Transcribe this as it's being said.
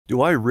Do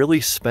I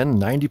really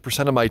spend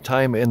 90% of my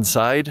time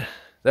inside?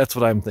 That's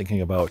what I'm thinking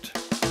about.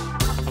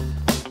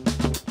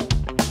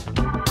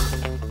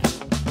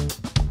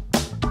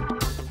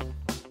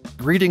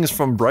 Greetings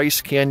from Bryce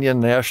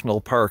Canyon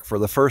National Park for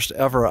the first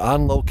ever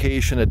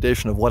on-location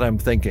edition of What I'm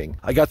Thinking.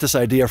 I got this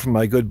idea from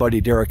my good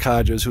buddy Derek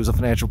Hodges, who's a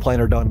financial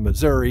planner down in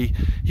Missouri.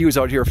 He was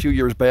out here a few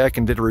years back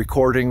and did a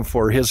recording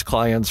for his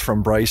clients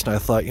from Bryce, and I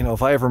thought, you know,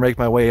 if I ever make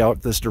my way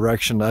out this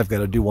direction, I've got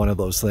to do one of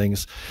those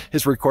things.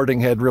 His recording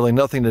had really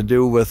nothing to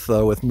do with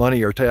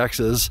money or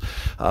taxes,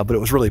 but it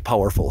was really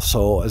powerful.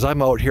 So as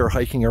I'm out here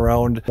hiking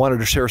around, wanted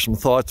to share some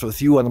thoughts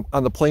with you.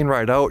 On the plane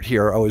ride out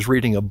here, I was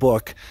reading a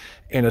book,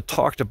 and it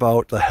talked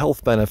about the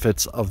health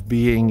benefits of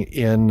being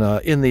in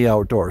the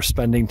outdoors,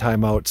 spending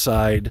time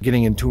outside,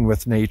 getting in tune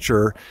with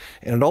nature.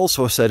 And it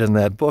also said in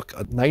that book,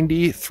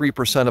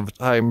 93% of the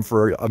time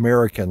for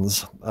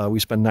Americans, we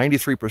spend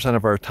 93%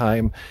 of our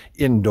time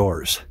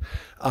indoors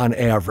on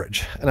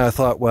average. And I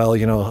thought, well,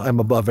 you know,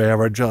 I'm above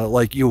average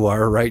like you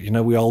are, right? You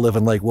know, we all live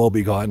in Lake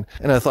Wobegon.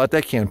 And I thought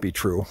that can't be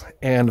true.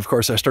 And of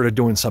course, I started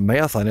doing some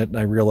math on it, and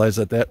I realized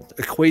that that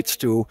equates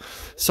to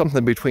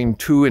something between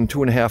 2 and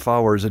 2.5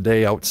 hours a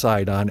day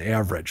outside on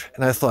average.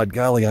 And I thought,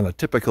 golly, on a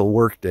typical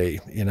work day,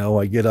 you know,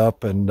 I get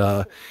up and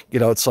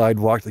get outside,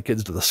 walk the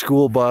kids to the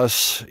school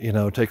bus, you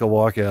know, take a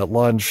walk at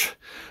lunch,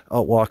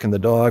 out walking the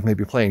dog,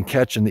 maybe playing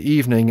catch in the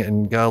evening,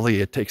 and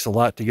golly, it takes a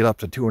lot to get up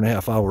to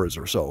 2.5 hours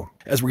or so.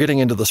 As we're getting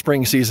into the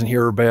spring season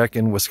here back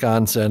in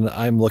Wisconsin,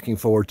 I'm looking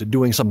forward to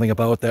doing something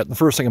about that. And the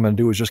first thing I'm going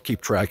to do is just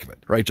keep track of it,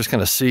 right? Just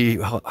kind of see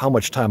how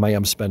much time I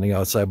am spending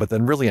outside, but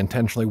then really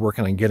intentionally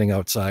working on getting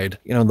outside.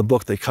 You know, in the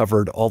book, they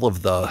covered all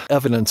of the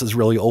evidence is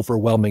really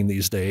overwhelming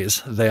these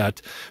days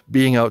that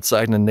being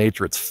outside in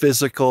nature, it's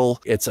physical,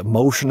 it's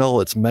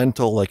emotional, it's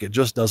mental, like it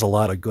just does a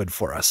lot of good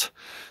for us.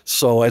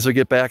 So as we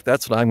get back,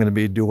 that's what I'm going to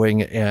be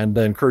doing, and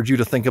I encourage you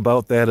to think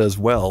about that as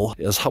well,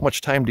 is how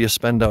much time do you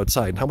spend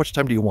outside? How much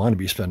time do you want to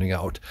be spending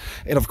out?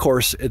 And of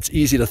course, it's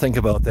easy to think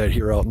about that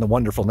here out in the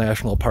wonderful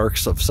national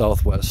parks of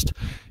Southwest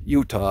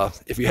Utah.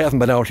 If you haven't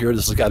been out here,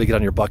 this has got to get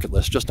on your bucket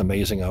list. Just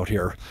amazing out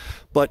here.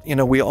 But, you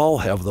know, we all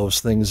have those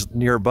things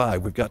nearby.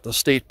 We've got the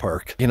state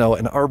park, you know,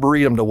 an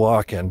arboretum to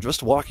walk in,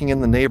 just walking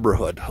in the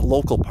neighborhood,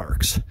 local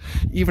parks,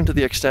 even to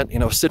the extent, you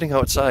know, sitting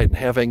outside and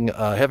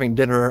having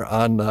dinner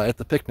at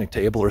the picnic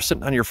table, or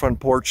sitting on your front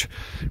porch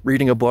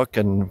reading a book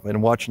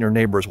and watching your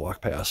neighbors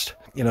walk past.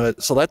 You know,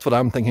 so that's what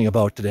I'm thinking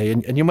about today.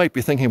 And you might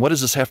be thinking, what does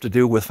this have to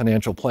do with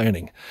financial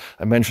planning?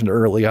 I mentioned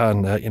early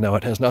on that, you know,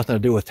 it has nothing to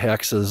do with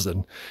taxes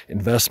and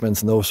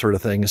investments and those sort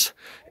of things.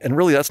 And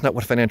really, that's not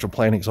what financial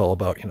planning is all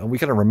about. You know, we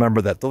got to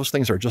remember that those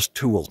things are just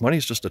tools. Money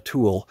is just a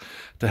tool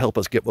to help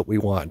us get what we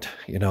want.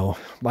 You know,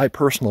 my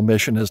personal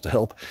mission is to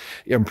help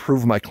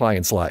improve my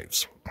clients'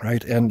 lives.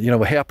 Right. And, you know,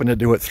 we happen to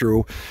do it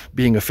through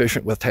being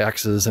efficient with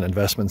taxes and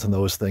investments and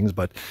those things.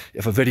 But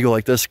if a video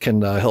like this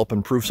can help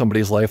improve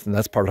somebody's life, then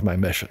that's part of my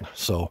mission.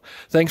 So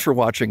thanks for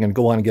watching, and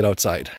go on and get outside.